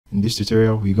In this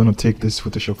tutorial, we're going to take this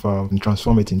Photoshop file and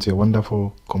transform it into a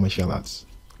wonderful commercial ads.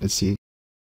 Let's see.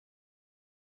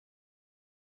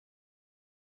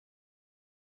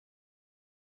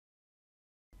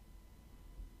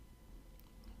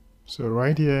 So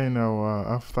right here in our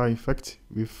After Effects,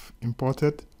 we've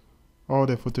imported all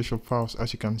the Photoshop files,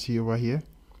 as you can see over here.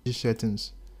 These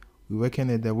settings, we're working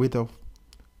at the width of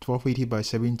 1280 by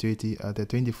 720 at the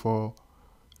 24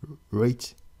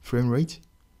 frame rate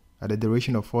at the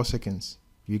duration of 4 seconds.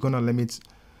 We're going to limit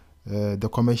the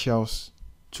commercials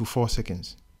to 4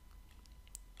 seconds.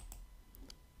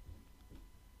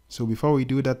 So before we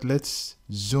do that, let's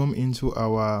zoom into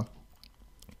our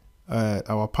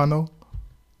panel.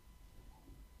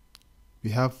 We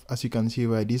have, as you can see,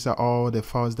 right, these are all the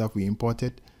files that we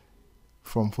imported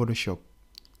from Photoshop.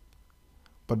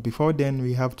 But before then,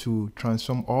 we have to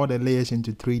transform all the layers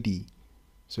into 3D.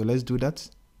 So let's do that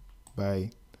by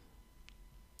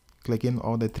clicking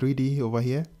all the 3D over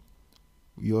here.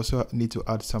 We also need to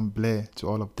add some blur to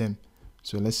all of them.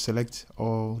 So let's select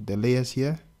all the layers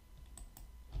here.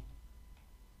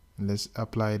 And let's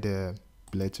apply the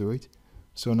blur to it.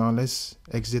 So now let's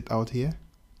exit out here.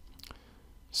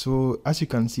 So as you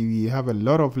can see, we have a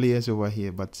lot of layers over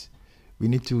here, but we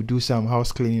need to do some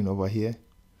house cleaning over here.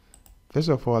 First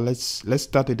of all, let's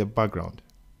start with the background.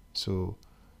 So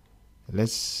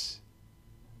let's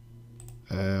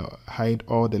hide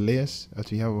all the layers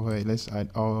that we have over here. Let's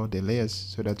hide all the layers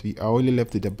so that we are only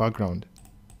left with the background.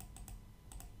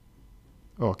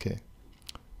 Okay.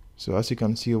 So as you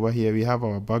can see over here, we have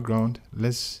our background.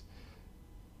 Let's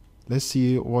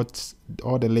see what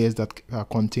all the layers that are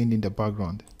contained in the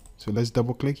background. So let's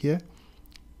double click here.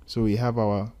 So we have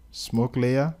our smoke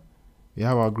layer, we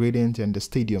have our gradient and the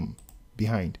stadium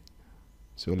behind.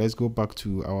 So let's go back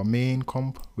to our main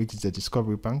comp, which is the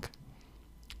Discovery Bank.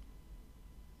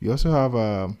 We also have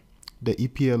the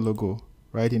EPL logo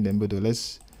right in the middle.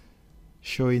 Let's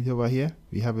show it over here.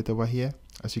 We have it over here,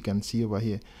 as you can see over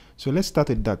here. So let's start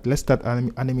with that. Let's start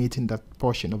animating that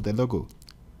portion of the logo.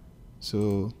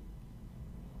 So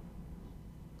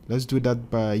let's do that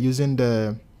by using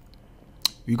we're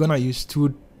gonna use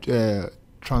two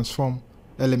transform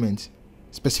elements,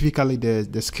 specifically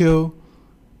the scale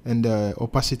and the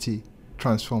opacity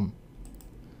transform.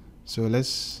 So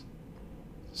let's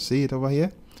see it over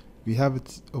here. We have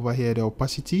it over here, the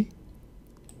opacity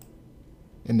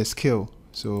and the scale.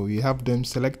 So we have them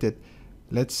selected.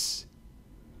 Let's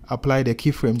apply the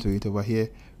keyframe to it over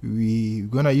here. We're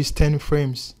gonna use 10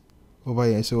 frames over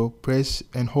here. So press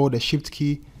and hold the shift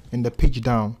key and the page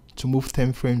down to move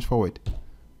 10 frames forward.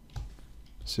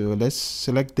 So let's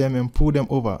select them and pull them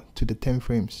over to the 10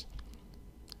 frames.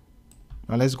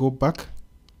 Now let's go back.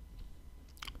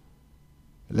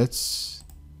 Let's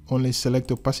only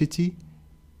select opacity.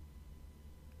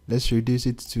 Let's reduce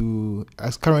it to,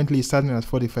 as currently starting at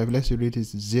 45, let's reduce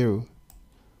it to 0.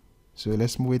 So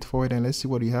let's move it forward and let's see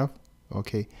what we have.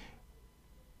 Okay.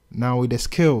 Now with the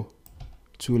scale,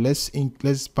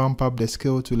 let's bump up the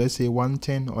scale to, let's say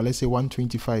 110 or let's say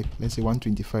 125. Let's say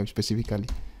 125 specifically.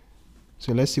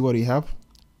 So let's see what we have.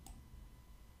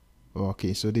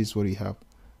 Okay, so this is what we have.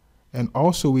 And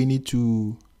also we need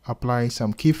to apply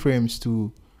some keyframes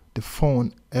to the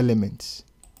phone elements.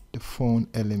 The phone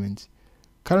element.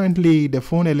 Currently the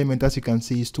phone element, as you can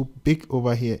see, is too big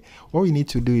over here. What we need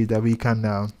to do is that we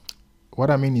can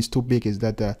what I mean is too big is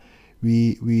that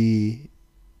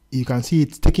you can see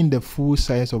it's taking the full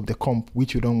size of the comp,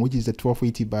 which is the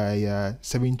 1280 by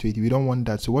 720. We don't want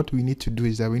that. So what we need to do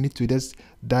is that we need to just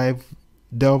delve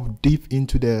deep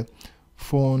into the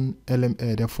phone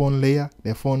element, the phone layer,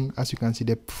 the phone, as you can see,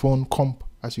 the phone comp,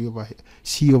 as you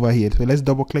see over here. So let's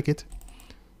double click it.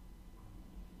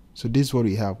 So this is what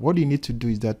we have. What you need to do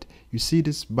is that you see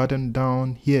this button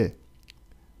down here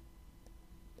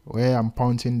where I'm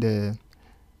pointing the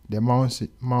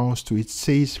mouse to, it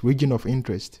says region of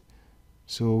interest.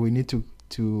 So we need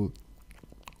to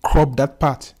crop that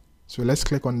part. So let's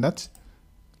click on that.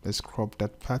 Let's crop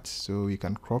that part so we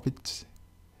can crop it.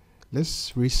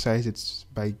 Let's resize it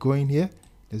by going here.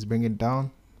 Let's bring it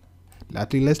down.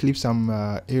 At least let's leave some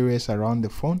areas around the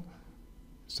phone,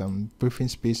 some breathing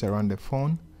space around the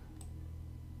phone.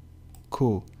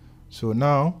 Cool. So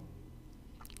now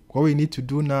what we need to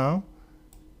do now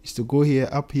is to go here,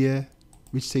 up here,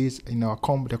 which says in our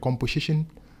the composition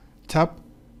tab,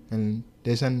 and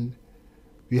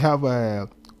we have a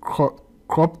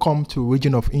crop comp to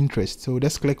region of interest. So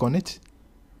let's click on it.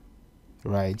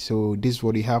 Right, so this is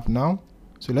what we have now.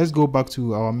 So let's go back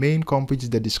to our main comp, which is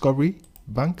the Discovery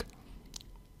Bank.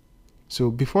 So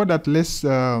before that, let's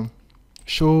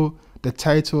show the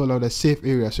title or the safe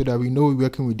area so that we know we're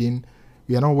working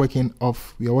we are not working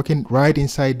off, we are working right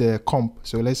inside the comp.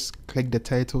 So let's click the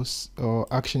titles or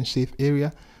action save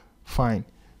area. Fine.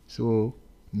 So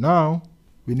now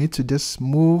we need to just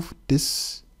move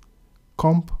this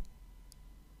comp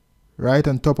right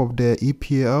on top of the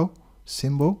EPL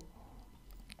symbol.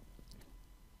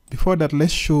 Before that,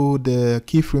 let's show the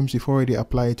keyframes we've already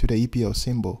applied to the EPL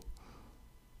symbol.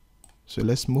 So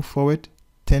let's move forward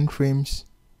 10 frames.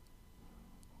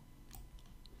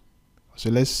 So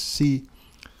let's see.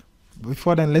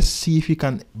 Before then, let's see if we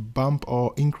can bump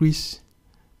or increase.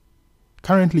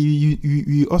 Currently,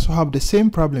 we also have the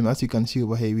same problem as you can see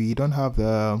over here. We don't have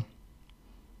the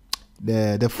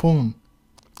phone.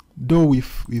 Though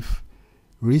we've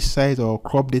resized or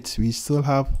cropped it, we still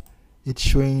have it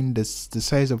showing the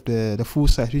size of the full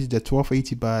size, which is the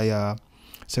 1280 by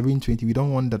 720. We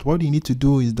don't want that. What you need to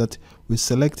do is that we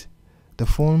select the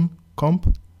phone comp,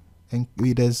 and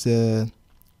there's a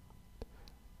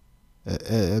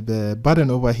button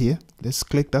over here. Let's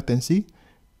click that and see.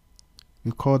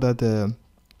 We call that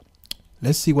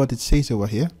let's see what it says over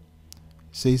here.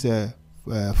 It says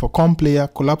for comp layer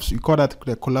collapse. We call that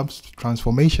the collapse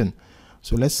transformation.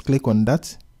 So let's click on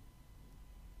that.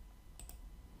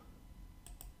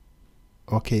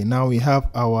 Okay, now we have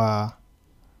our,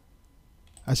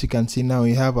 as you can see, now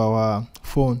we have our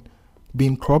phone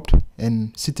being cropped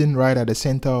and sitting right at the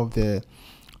center of the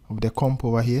comp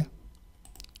over here.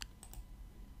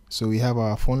 So we have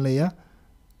our phone layer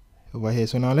over here.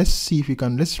 So now let's see if we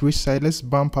can, let's resize, let's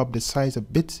bump up the size a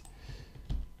bit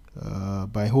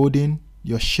by holding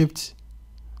your shift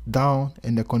down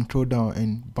and the control down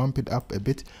and bump it up a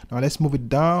bit. Now let's move it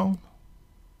down.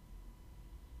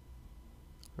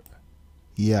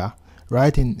 Yeah,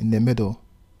 right in the middle.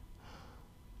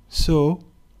 So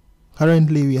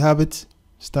currently we have it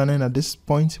standing at this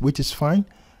point, which is fine,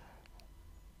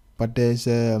 but there's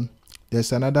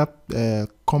another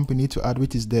company to add,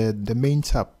 which is the main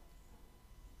tab.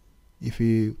 If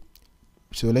you,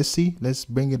 so let's see, let's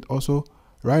bring it also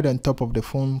right on top of the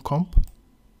phone comp.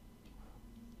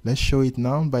 Let's show it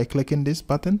now by clicking this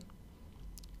button.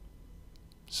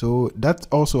 So that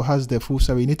also has the full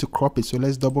size. We need to crop it, so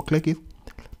let's double click it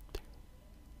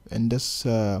and just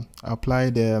apply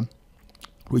the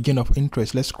region of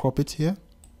interest. Let's crop it here.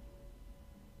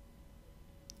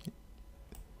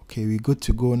 Okay, we're good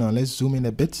to go now. Let's zoom in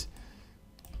a bit.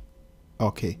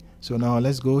 Okay, so now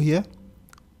let's go here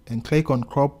and click on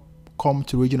crop comp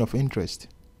to region of interest.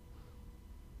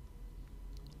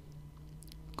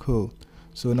 Cool.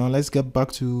 So now let's get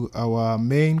back to our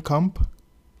main comp,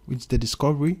 which is the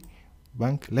discovery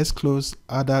bank. Let's close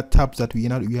other tabs that we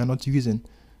are not using.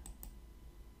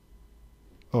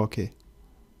 Okay,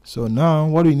 so now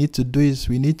what we need to do is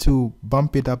we need to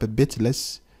bump it up a bit.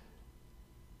 Let's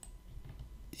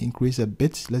increase a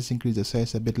bit. Let's increase the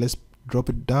size a bit. Let's drop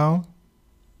it down.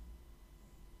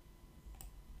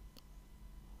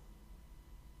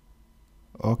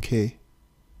 Okay,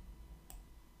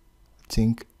 I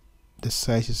think the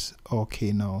size is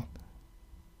okay now.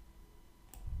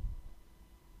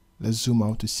 Let's zoom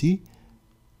out to see.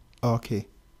 Okay,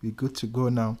 we're good to go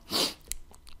now.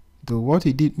 So what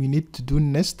we need to do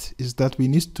next is that we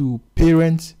need to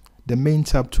parent the main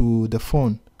tab to the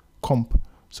phone comp.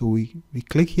 So we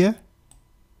click here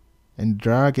and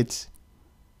drag it,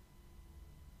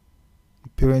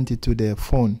 parent it to the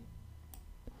phone,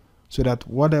 so that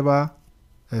whatever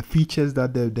features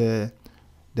that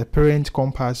the parent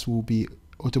comp has will be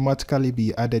automatically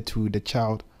be added to the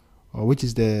child, or which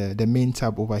is the main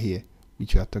tab over here,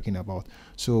 which we are talking about.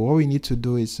 So what we need to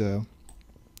do is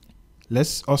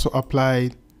let's also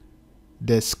apply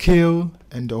the scale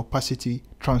and the opacity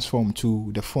transform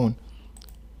to the phone.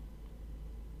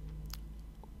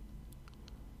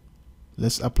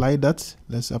 Let's apply that.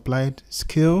 Let's apply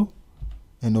scale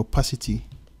and opacity.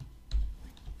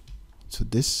 So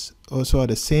this also are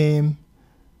the same.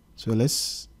 So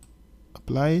let's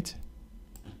apply it.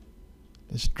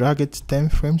 Let's drag it 10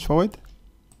 frames forward.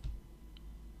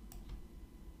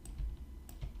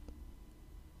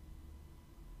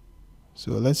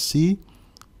 So let's see.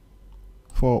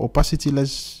 For opacity,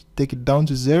 let's take it down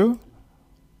to 0.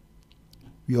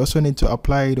 We also need to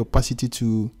apply the opacity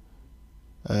to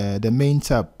the main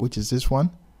tab, which is this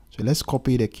one. So let's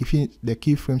copy the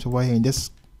keyframes over here and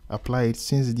just apply it.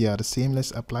 Since they are the same,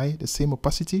 let's apply the same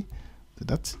opacity to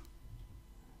that.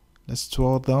 Let's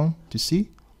scroll down to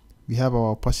see. We have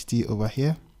our opacity over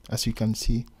here, as you can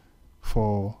see,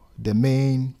 for the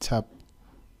main tab.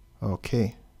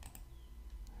 Okay.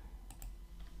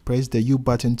 Press the U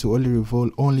button to only reveal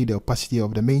only the opacity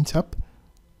of the main tab.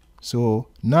 So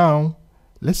now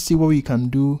let's see what we can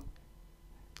do.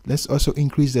 Let's also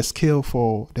increase the scale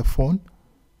for the phone.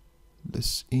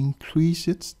 Let's increase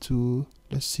it to,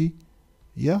 let's see.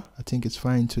 Yeah, I think it's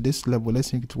fine to this level.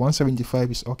 Let's make it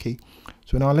 175 is okay.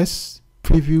 So now let's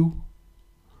preview.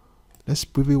 Let's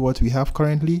preview what we have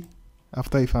currently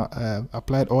after if I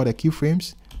applied all the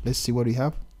keyframes. Let's see what we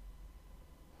have.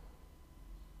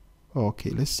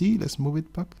 Okay, let's see. Let's move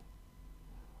it back.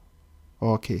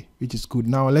 Okay, which is good.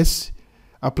 Now let's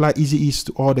apply easy ease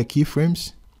to all the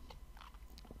keyframes,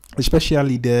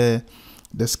 especially the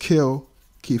scale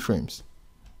keyframes.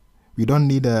 We don't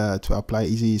need to apply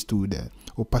easy ease to the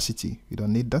opacity. We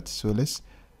don't need that. So let's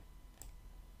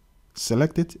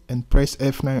select it and press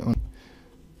F9 on.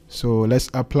 So let's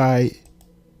apply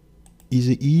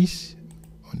easy ease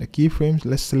on the keyframes.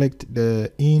 Let's select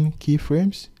the in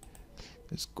keyframes.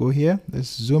 Let's go here. Let's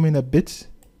zoom in a bit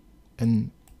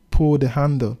and pull the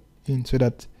handle in so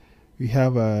that we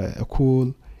have a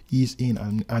cool ease in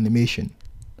animation.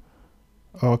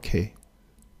 Okay.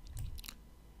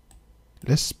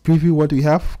 Let's preview what we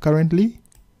have currently.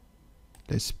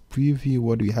 Let's preview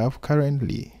what we have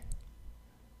currently.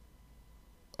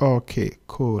 Okay,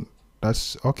 cool.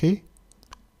 That's okay.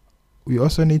 We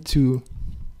also need to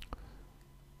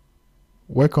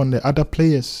work on the other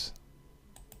players.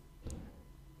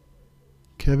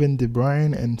 Kevin De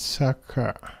Bruyne and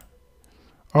Saka.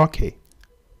 Okay.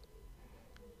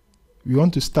 We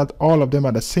want to start all of them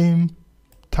at the same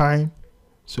time.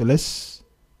 So let's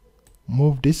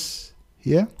move this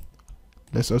here.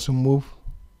 Let's also move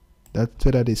that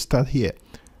so that they start here.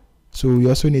 So we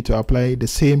also need to apply the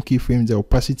same keyframes, the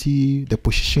opacity, the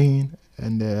position,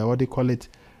 and what they call it.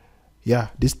 Yeah,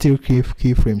 these two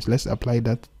keyframes. Let's apply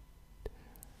that.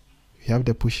 We have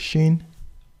the position.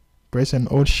 Press and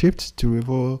hold shift to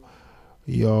reveal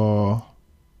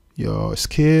your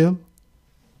scale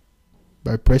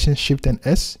by pressing shift and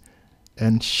S,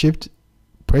 and shift,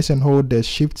 press and hold the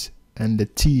shift and the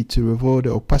T to reveal the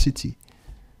opacity.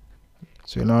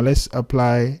 So now let's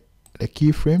apply the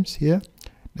keyframes here.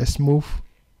 Let's move,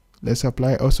 let's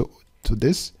apply also to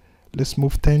this. Let's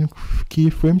move 10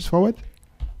 keyframes forward.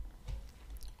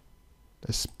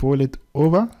 Let's pull it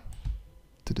over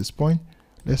to this point.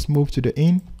 Let's move to the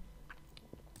in.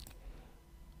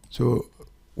 So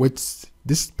with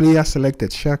this player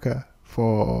selected, Xhaka,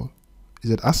 for, is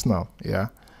it Arsenal? Yeah.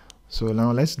 So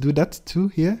now let's do that too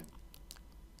here.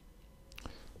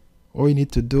 All you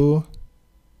need to do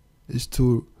is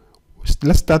to,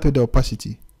 let's start with the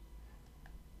opacity.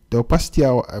 The opacity,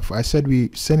 I said we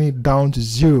send it down to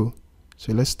 0.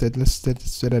 So let's set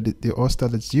so that they all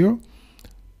start at 0.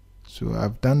 So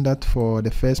I've done that for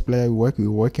the first player we're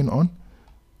working on.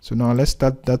 So now let's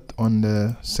start that on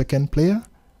the second player.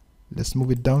 Let's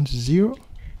move it down to 0.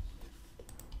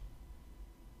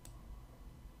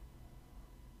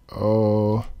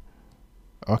 Oh,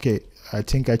 okay. I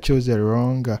think I chose the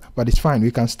wrong, but it's fine.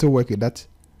 We can still work with that.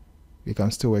 We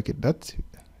can still work with that.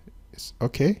 It's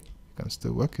okay. We can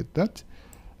still work with that.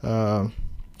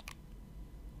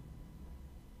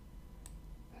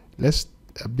 Let's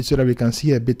a bit so that we can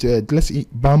see a bit. Let's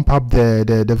bump up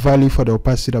the value for the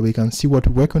opacity so that we can see what to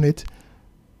work on it.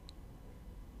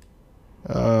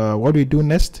 What we do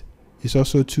next is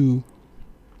also to,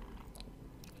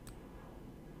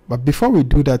 but before we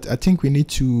do that, I think we need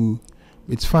to,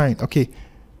 it's fine. Okay,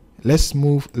 let's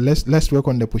move, let's work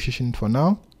on the position for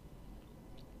now.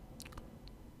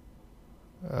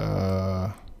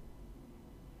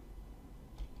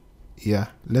 Yeah,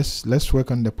 let's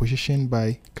work on the position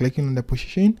by clicking on the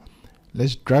position.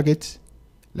 Let's drag it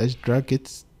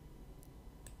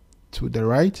to the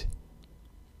right.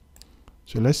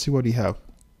 So let's see what we have.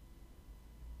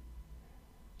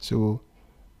 So,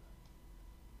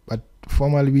 but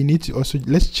formally we need to also,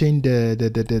 let's change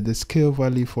the scale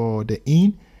value for the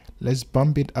in. Let's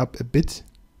bump it up a bit.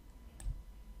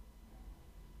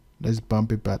 Let's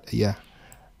bump it back. Yeah,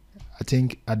 I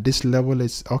think at this level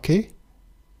it's okay.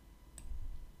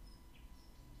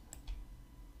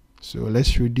 So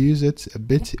let's reduce it a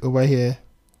bit over here.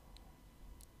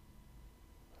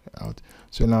 Out.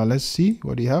 So now let's see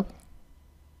what we have.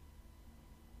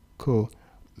 Cool.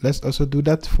 Let's also do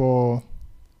that for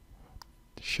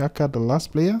Xhaka, the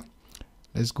last player.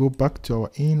 Let's go back to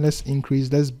our in. Let's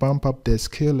increase. Let's bump up the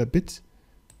scale a bit.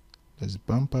 Let's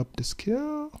bump up the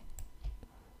scale.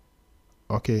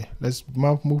 Okay. Let's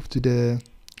move to the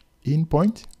in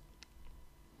point.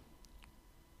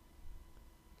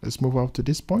 Let's move up to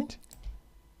this point.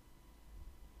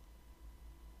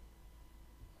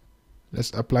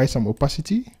 Let's apply some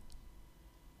opacity.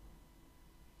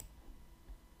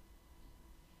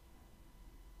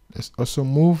 Let's also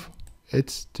move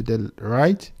it to the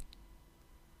right.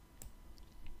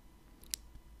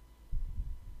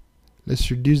 Let's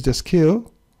reduce the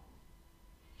scale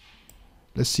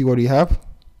Let's see what we have.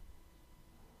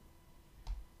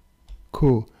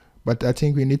 Cool. But I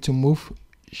think we need to move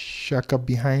Xhaka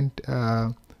behind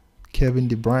Kevin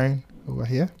De Bruyne over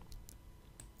here.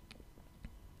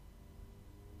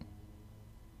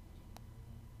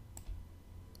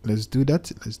 Let's do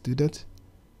that. Let's do that.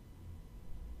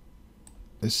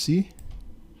 Let's see.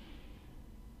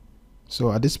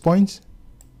 So at this point,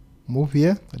 move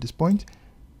here. At this point,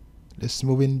 let's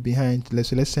move in behind.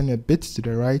 Let's send a bit to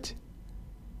the right,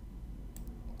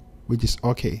 which is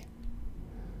okay.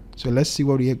 So let's see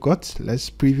what we have got. Let's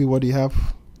preview what we have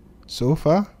so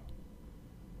far.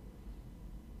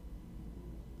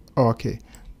 Okay.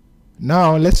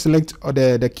 Now let's select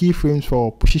the keyframes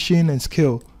for position and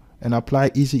scale and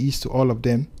apply easy ease to all of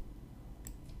them.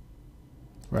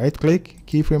 Right click,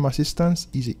 keyframe assistance,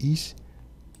 easy ease.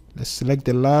 Let's select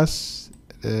the last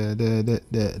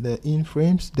the in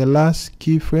frames, the last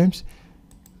keyframes.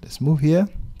 Let's move here.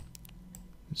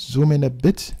 Zoom in a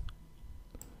bit.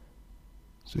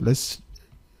 So let's,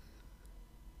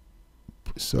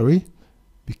 sorry,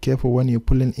 be careful when you're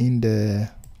pulling in the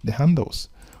handles.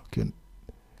 Okay,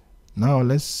 now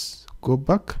let's go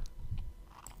back.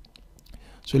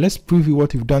 So let's preview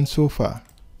what we've done so far.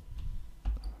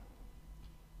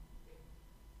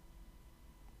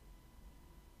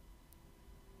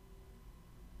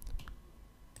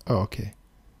 Oh, okay.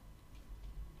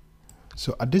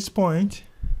 So at this point,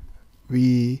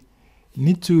 we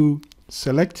need to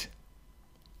select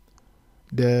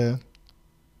the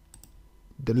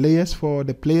layers for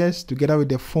the players together with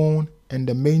the phone and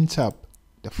the main tab.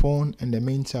 The phone and the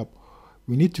main tab.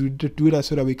 We need to do that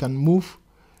so that we can move.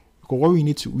 Because what we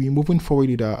need to, we're moving forward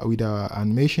with our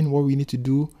animation. What we need to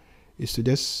do is to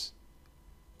just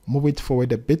move it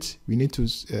forward a bit. We need to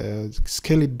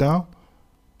scale it down.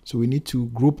 So we need to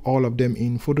group all of them.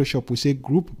 In Photoshop we say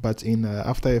group, but in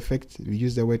After Effects we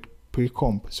use the word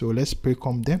pre-comp. So let's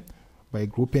pre-comp them by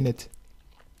grouping it.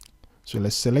 So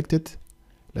let's select it.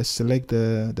 Let's select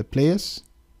the players.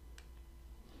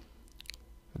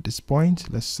 At this point,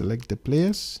 let's select the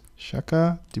players: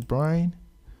 Xhaka, De Bruyne,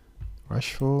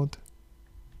 Rashford,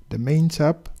 the main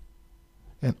tab,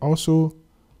 and also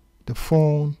the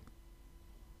phone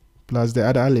plus the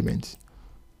other elements.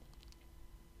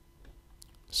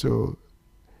 So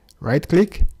right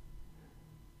click,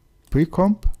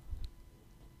 pre-comp,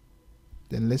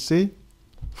 then let's say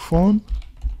phone.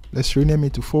 Let's rename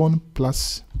it to phone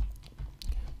plus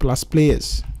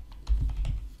players.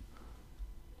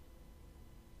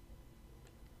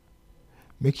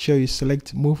 Make sure you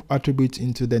select move attributes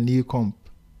into the new comp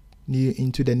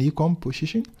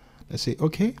position. Let's say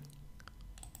okay.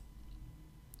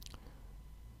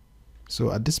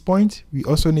 So at this point, we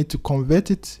also need to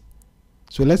convert it.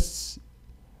 So let's,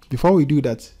 before we do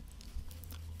that,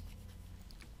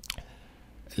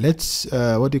 let's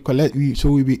what do you call it?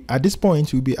 So we'll be at this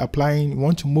point we'll be applying. We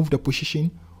want to move the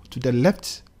position to the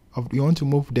left of. We want to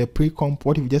move the pre-comp.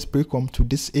 What if we just pre-comp to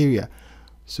this area?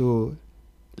 So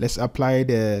let's apply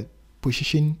the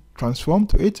position transform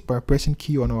to it by pressing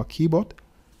key on our keyboard.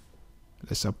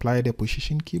 Let's apply the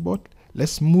position keyboard.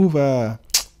 Let's move. I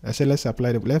said let's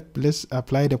apply the left. Let's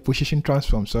apply the position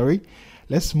transform. Sorry.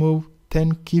 Let's move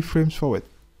 10 keyframes forward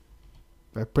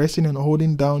by pressing and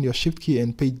holding down your shift key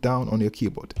and page down on your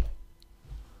keyboard.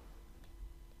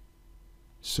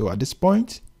 So at this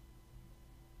point,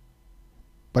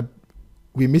 but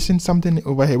we're missing something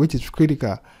over here which is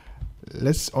critical.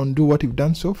 Let's undo what we've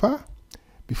done so far.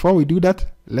 Before we do that,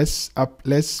 let's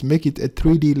make it a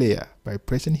 3D layer by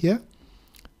pressing here.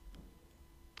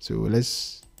 So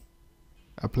let's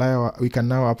apply we can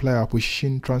now apply our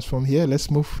position transform here.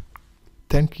 Let's move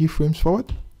 10 keyframes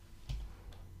forward.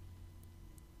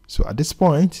 So at this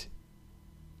point,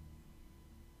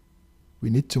 we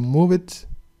need to move it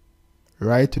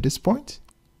right to this point.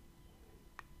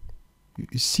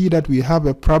 You see that we have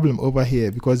a problem over here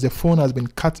because the phone has been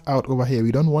cut out over here.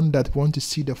 We don't want that. We want to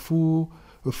see the full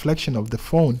reflection of the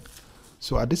phone.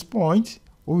 So at this point,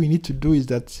 what we need to do is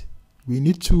that we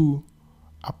need to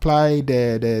apply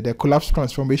the collapse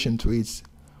transformation to it.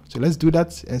 So let's do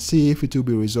that and see if it will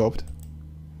be resolved.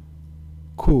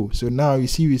 Cool. So now you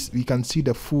see we can see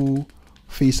the full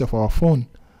face of our phone,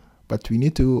 but we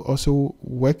need to also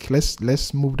work.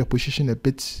 Let's move the position a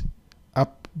bit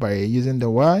up by using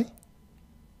the Y.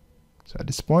 So at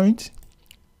this point,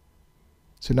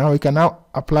 so now we can now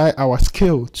apply our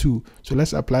scale too. So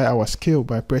let's apply our scale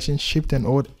by pressing Shift and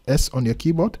Alt S on your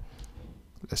keyboard.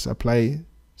 Let's apply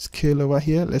scale over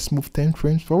here. Let's move 10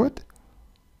 frames forward.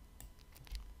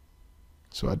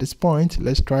 So at this point,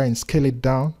 let's try and scale it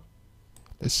down.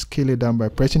 Let's scale it down by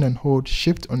pressing and hold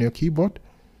Shift on your keyboard.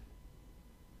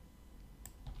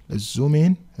 Let's zoom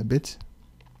in a bit.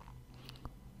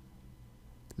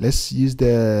 Let's use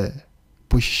the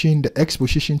position, the X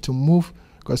position, to move,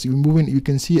 because we're moving. You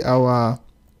can see our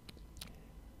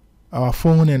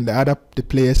phone and the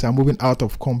players are moving out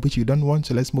of comp, which you don't want.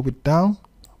 So let's move it down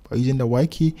by using the Y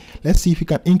key. Let's see if we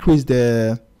can increase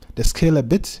the scale a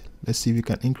bit. Let's see if we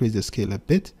can increase the scale a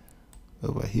bit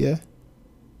over here.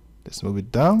 Let's move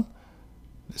it down.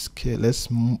 Let's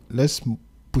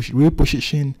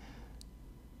reposition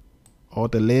all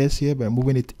the layers here by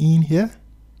moving it in here.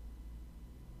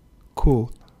 Cool.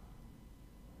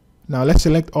 Now let's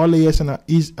select all layers and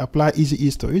apply easy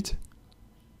ease to it.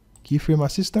 Keyframe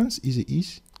assistance, easy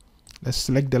ease. Let's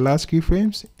select the last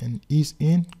keyframes and ease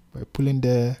in by pulling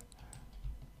the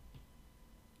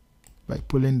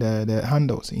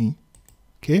handles in.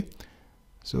 Okay,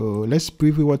 so let's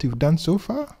preview what we've done so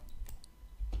far.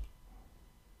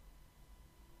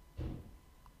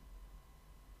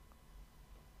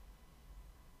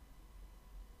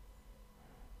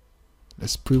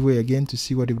 Let's preview again to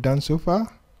see what we've done so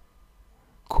far.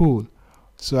 Cool.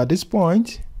 So at this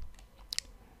point,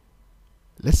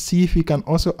 let's see if we can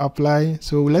also apply.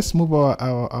 So let's move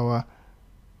our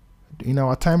in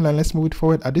our timeline. Let's move it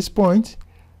forward. At this point,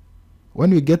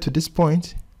 when we get to this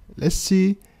point, let's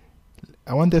see.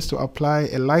 I want us to apply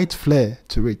a light flare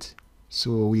to it.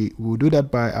 So we will do that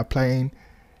by applying.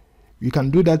 You can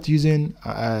do that using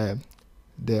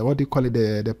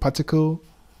the particle.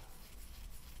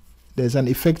 There's an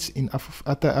effect in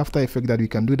After Effects that we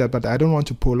can do that, but I don't want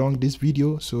to prolong this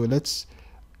video, so let's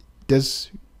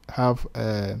just have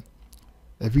a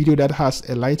video that has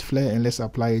a light flare, and let's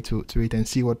apply it to it and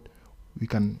see what we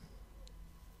can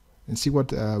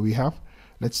we have.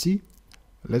 Let's see.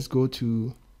 Let's go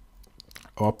to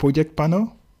our project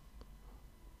panel.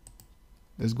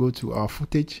 Let's go to our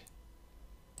footage.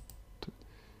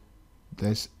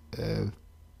 There's a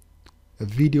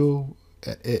video,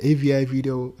 a AVI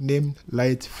video named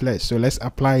light flare. So let's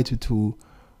apply it to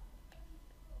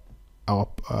our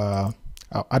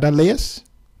other layers.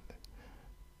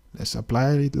 Let's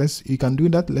apply it. You can do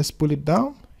that. Let's pull it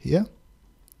down here.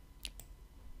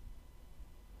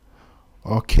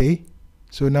 Okay,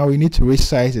 so now we need to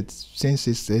resize it, since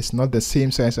it's not the same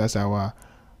size as our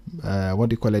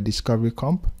a discovery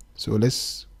comp. So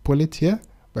let's pull it here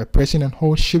by pressing and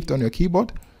hold Shift on your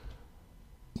keyboard.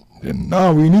 And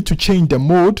now we need to change the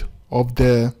mode of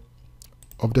the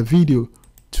video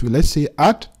to, let's say,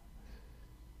 add.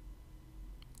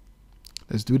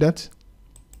 Let's do that.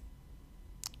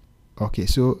 Okay,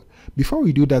 so before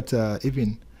we do that,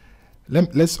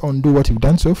 let's undo what we've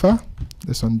done so far.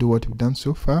 Let's undo what we've done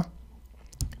so far,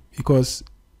 because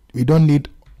we don't need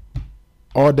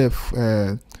all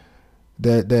the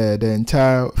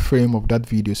entire frame of that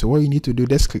video. So what you need to do,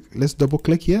 let's double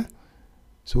click here.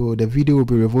 So the video will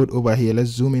be revolved over here. Let's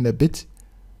zoom in a bit.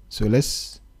 So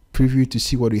let's preview to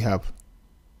see what we have.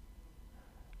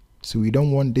 So we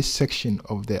don't want this section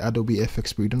of the Adobe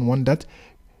FX, we don't want that.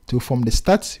 So from the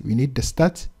start, we need the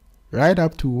start right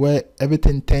up to where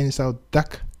everything turns out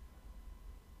dark.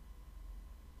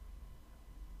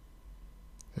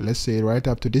 Let's say right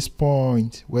up to this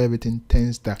point where everything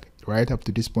turns dark, right up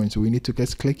to this point. So we need to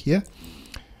just click here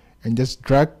and just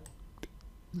drag.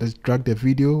 Let's drag the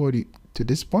video to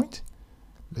this point.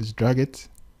 Let's drag it,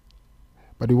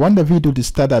 but we want the video to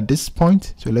start at this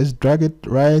point, so let's drag it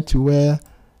right to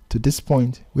this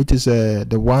point, which is the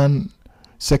 1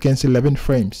 second 11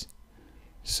 frames.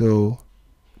 So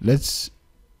let's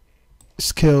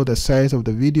scale the size of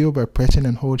the video by pressing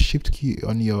and hold Shift key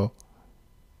on your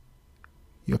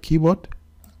keyboard.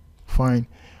 Fine.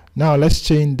 Now let's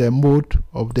change the mode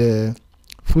of the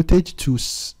footage to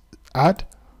add.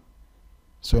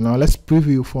 So now let's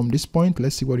preview from this point.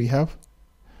 Let's see what we have.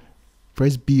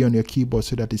 Press B on your keyboard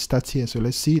so that it starts here. So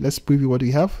let's see. Let's preview what we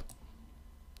have.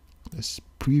 Let's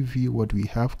preview what we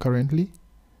have currently.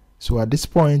 So at this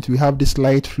point, we have this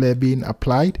light flare being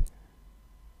applied.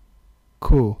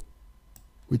 Cool.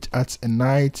 Which adds a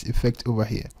nice effect over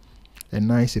here. A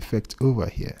nice effect over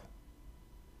here.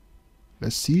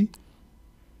 Let's see.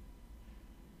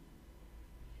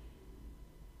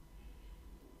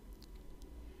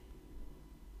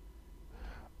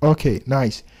 Okay,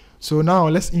 nice. So now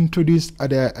let's introduce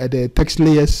the text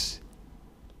layers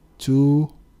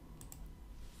to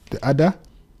the other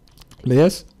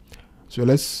layers. So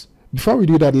before we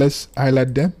do that, let's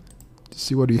highlight them to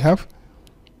see what we have.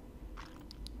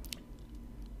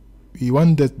 We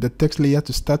want the text layer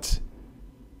to start.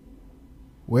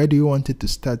 Where do you want it to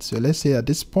start? So let's say at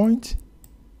this point,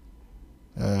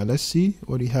 let's see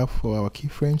what we have for our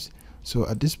keyframes. So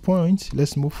at this point,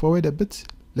 let's move forward a bit.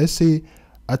 Let's say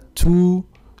at 2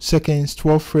 seconds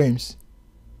 12 frames.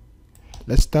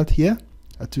 Let's start here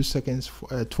at 2 seconds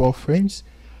 12 frames.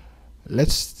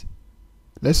 Let's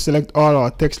select all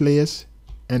our text layers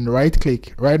and right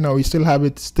click. Right now we still have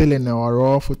it still in our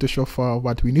raw Photoshop file,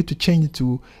 but we need to change it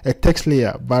to a text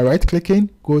layer. By right clicking,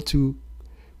 go to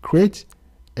create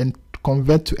and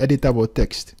convert to editable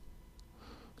text,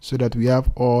 so that we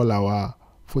have all our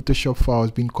Photoshop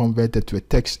files being converted to a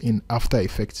text in After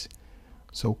Effects.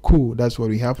 So cool, that's what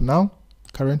we have now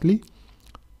currently.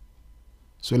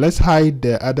 So let's hide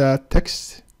the other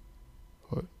text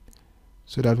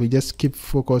so that we just keep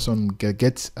focus on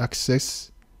get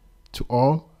access to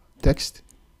all text.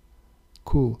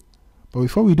 Cool. But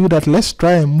before we do that, let's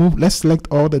try and move. Let's select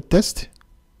all the text.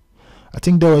 I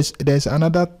think there's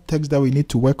another text that we need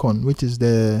to work on, which is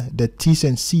the T's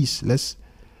and C's.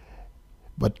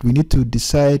 But we need to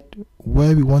decide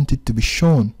where we want it to be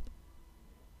shown.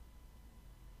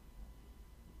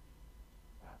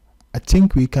 I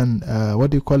think we can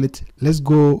let's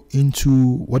go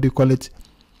into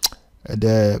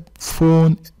the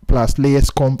phone plus layers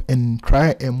comp and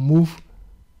try and move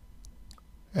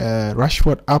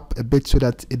Rashford up a bit so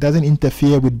that it doesn't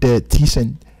interfere with the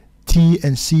T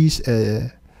and C's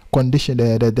condition,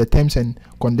 the terms and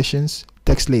conditions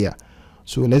text layer.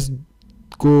 So let's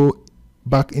go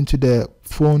back into the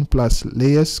phone plus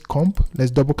layers comp.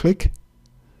 Let's double click.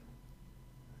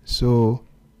 So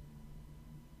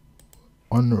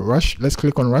let's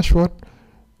click on Rashford.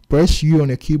 Press U on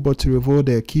your keyboard to reveal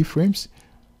the keyframes.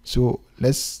 So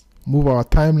let's move our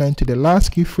timeline to the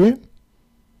last keyframe.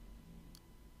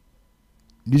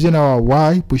 Using our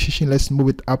Y position, let's move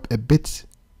it up a bit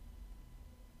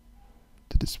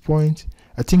to this point.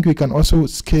 I think we can also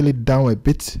scale it down a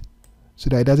bit so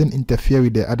that it doesn't interfere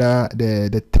with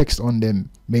the text on the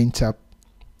main tab.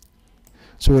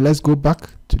 So let's go back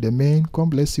to the main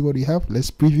comp. Let's see what we have.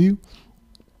 Let's preview.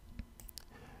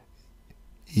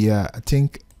 Yeah, I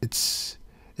think it's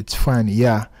fine.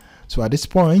 Yeah, so at this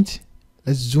point,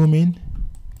 let's zoom in.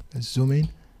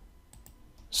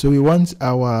 So we want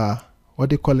our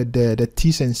the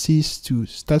T's and C's to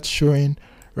start showing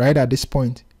right at this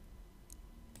point.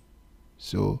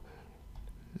 So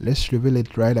let's reveal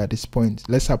it right at this point.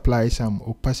 Let's apply some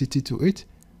opacity to it.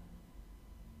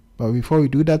 But before we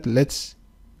do that, let's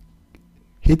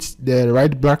hit the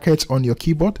right brackets on your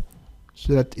keyboard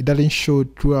so that it doesn't show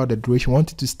throughout the duration. We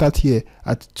want it to start here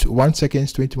at 1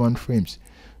 second 21 frames.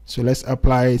 So let's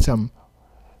apply some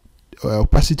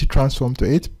opacity transform to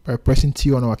it by pressing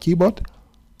T on our keyboard.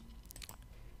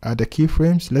 At the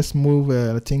keyframes, let's move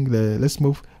let's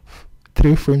move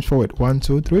 3 frames forward. 1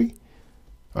 2 3,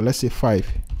 or let's say 5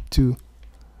 2,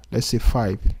 let's say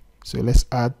 5. So let's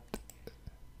add.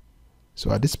 So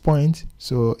at this point,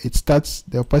 so it starts,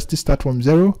 the opacity starts from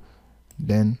 0,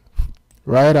 then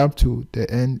right up to the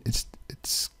end it's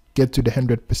get to the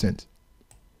 100%.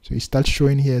 So it starts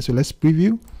showing here. So let's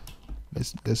preview.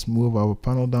 Let's move our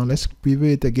panel down. Let's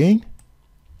preview it again.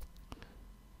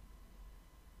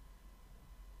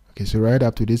 Okay, so right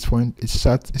up to this point, it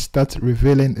starts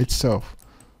revealing itself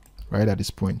right at this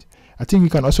point. I think we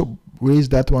can also raise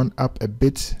that one up a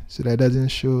bit so that it doesn't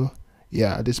show.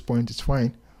 Yeah, at this point it's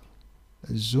fine.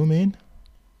 Let's zoom in.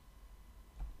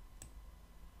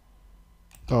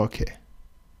 Okay.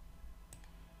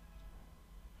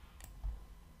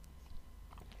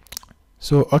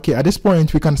 So okay, at this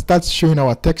point we can start showing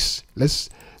our text. Let's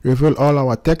reveal all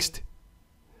our text.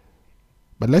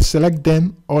 But let's select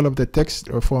them, all of the text,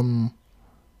 or from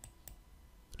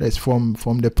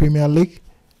the Premier League,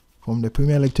 to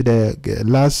the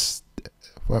last,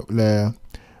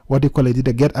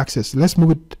 the get access. Let's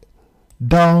move it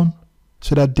down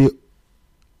so that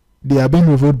they are being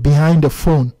revealed behind the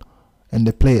phone and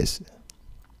the players.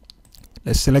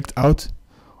 Let's select out.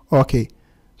 Okay,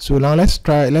 so now let's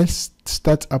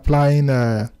start applying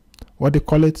the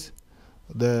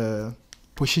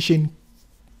position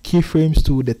keyframes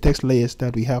to the text layers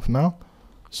that we have now.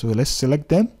 So let's select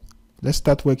them. Let's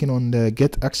start working on the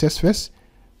get access first.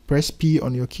 Press P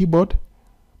on your keyboard.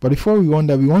 But before we want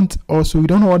that, we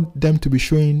don't want them to be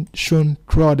shown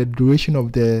throughout the duration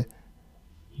of the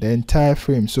entire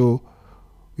frame. So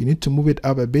we need to move it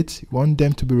up a bit. We want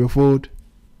them to be revealed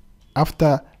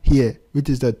after here, which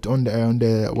is that on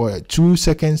the 2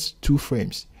 seconds 2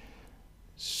 frames.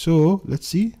 So let's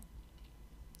see.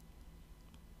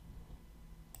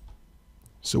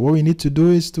 So what we need to do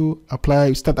is to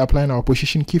start applying our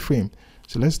position keyframe.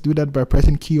 So let's do that by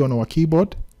pressing key on our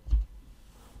keyboard.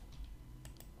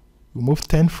 We move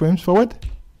 10 frames forward.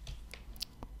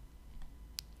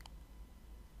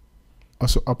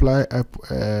 Also apply a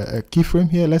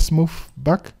keyframe here. Let's move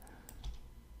back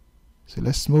So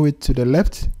let's move it to the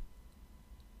left.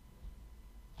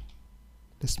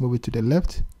 Let's move it to the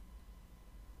left.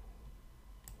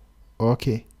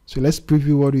 Okay, so let's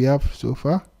preview what we have so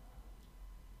far.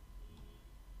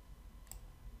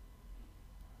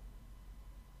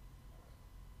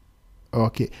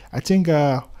 Okay, I think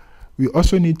we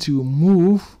also need to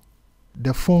move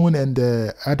the phone and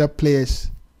the other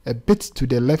players a bit to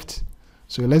the left.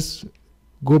 So let's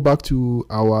go back to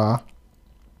our,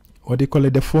 what do you call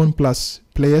it, the phone plus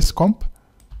players comp.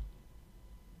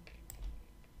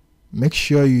 Make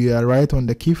sure you are right on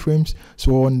the keyframes.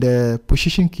 So on the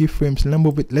position keyframes,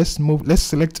 let's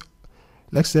select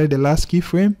the last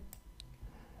keyframe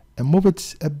and move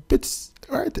it a bit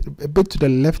to the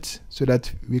left so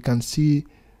that we can see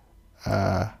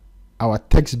our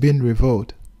text being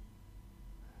revealed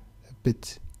a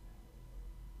bit.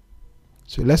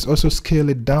 So let's also scale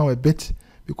it down a bit,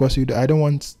 because I don't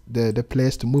want the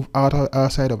players to move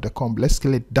outside of the comp. Let's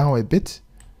scale it down a bit.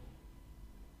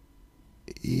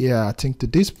 Yeah, I think to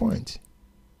this point.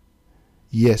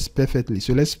 Yes, perfectly.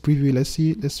 So let's preview. Let's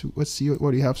see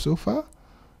what we have so far.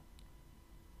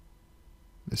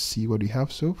 Let's see what we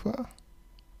have so far.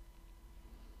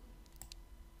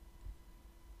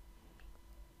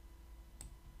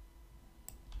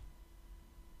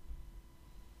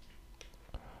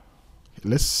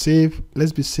 Let's save.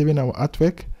 Let's be saving our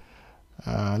artwork.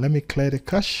 Let me clear the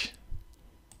cache.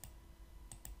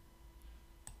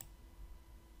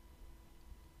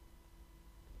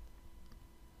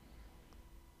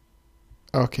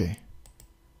 Okay.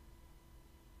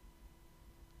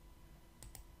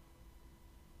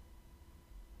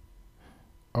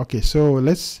 Okay, so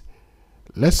let's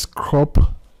crop.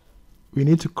 We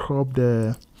need to crop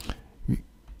the.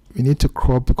 We need to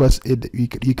crop because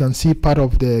you can see part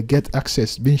of the get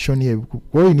access being shown here.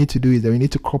 What we need to do is that we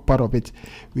need to crop part of it.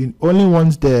 We only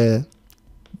want the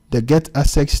get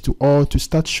access to all to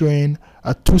start showing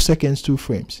at 2 seconds 2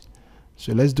 frames.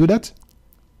 So let's do that.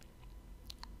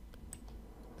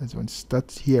 Let's want to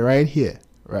start here, right here,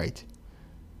 right.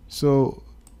 So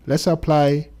let's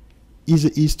apply easy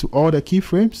ease to all the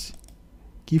keyframes.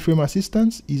 Keyframe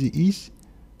assistance, easy ease.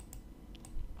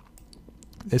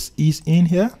 Let's ease in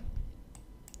here.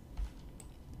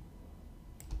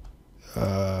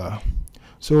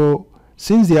 So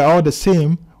since they are all the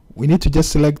same, we need to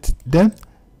just select them,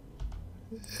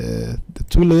 the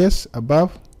 2 layers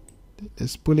above.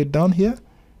 Let's pull it down here.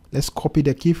 Let's copy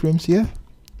the keyframes here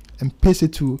and paste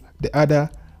it to the other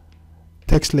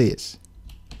text layers.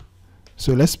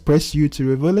 So let's press U to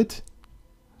reveal it,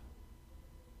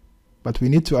 but we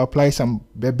need to apply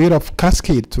a bit of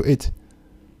cascade to it.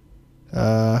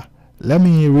 Let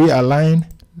me realign.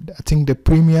 I think the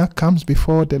premier comes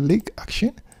before the link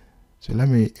action, so let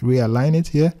me realign it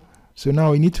here. So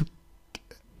now we need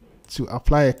to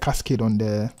apply a cascade on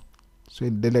the. So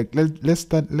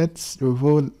let's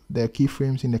reveal the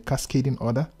keyframes in the cascading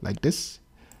order like this.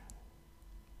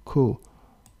 Cool.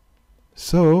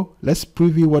 So let's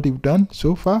preview what we've done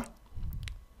so far.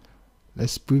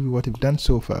 Let's preview what we've done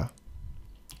so far.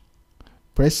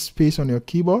 Press space on your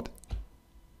keyboard.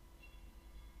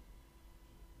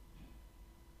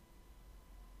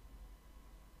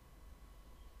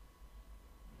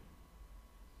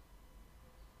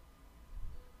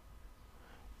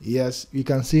 Yes, we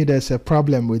can see there's a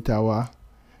problem with our,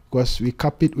 because we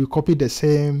copied the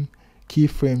same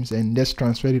keyframes and just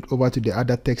transferred it over to the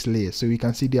other text layer. So we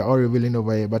can see they're all revealing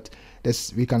over here, but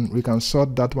we can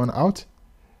sort that one out.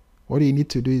 What you need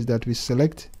to do is that we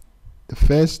select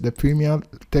the premier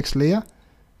text layer.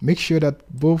 Make sure that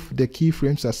both the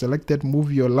keyframes are selected. Move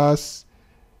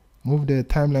the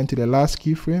timeline to the last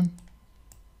keyframe.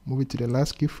 Move it to the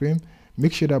last keyframe.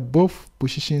 Make sure that both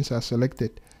positions are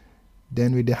selected.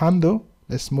 Then with the handle,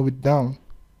 let's move it down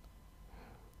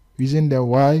using the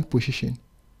Y position.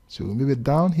 So we move it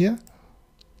down here.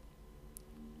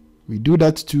 We do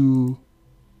that to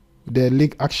the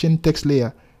link action text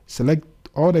layer. Select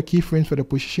all the keyframes for the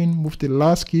position, move the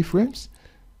last keyframes.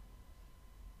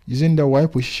 Using the Y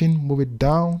position, move it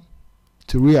down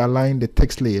to realign the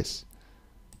text layers.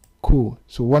 Cool.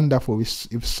 So wonderful.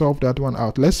 We've solved that one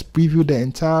out. Let's preview the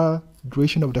entire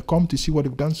duration of the comp to see what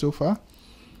we've done so far.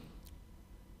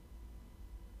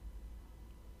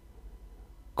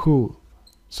 Cool.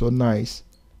 So nice.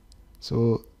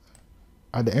 So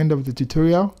at the end of the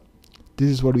tutorial, this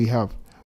is what we have.